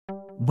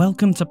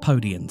Welcome to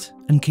Podiant,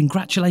 and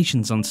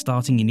congratulations on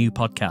starting your new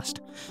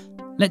podcast.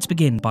 Let's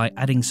begin by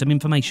adding some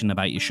information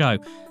about your show,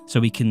 so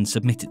we can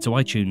submit it to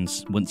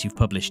iTunes once you've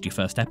published your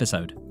first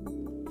episode.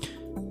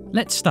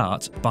 Let's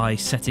start by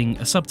setting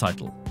a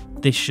subtitle.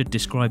 This should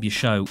describe your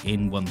show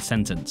in one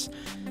sentence.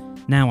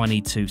 Now I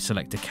need to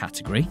select a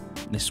category.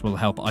 This will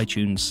help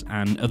iTunes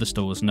and other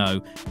stores know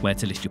where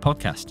to list your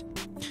podcast.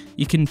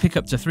 You can pick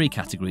up to 3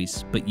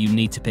 categories, but you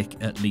need to pick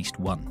at least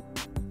one.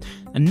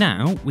 And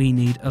now we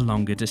need a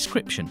longer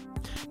description.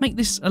 Make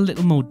this a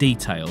little more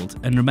detailed,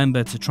 and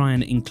remember to try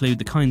and include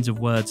the kinds of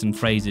words and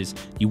phrases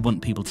you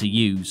want people to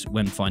use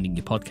when finding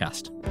your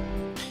podcast.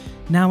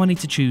 Now I need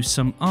to choose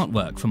some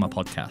artwork for my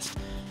podcast.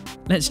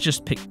 Let's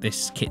just pick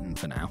this kitten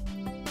for now.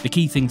 The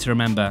key thing to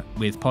remember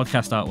with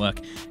podcast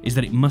artwork is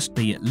that it must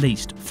be at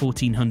least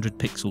 1400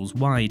 pixels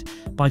wide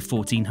by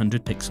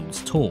 1400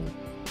 pixels tall.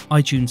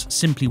 iTunes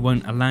simply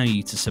won't allow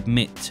you to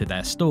submit to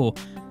their store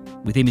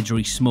with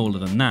imagery smaller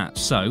than that,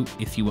 so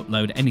if you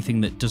upload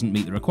anything that doesn't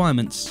meet the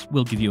requirements,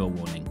 we'll give you a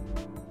warning.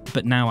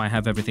 But now I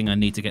have everything I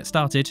need to get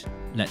started.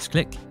 Let's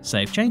click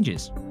Save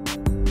Changes.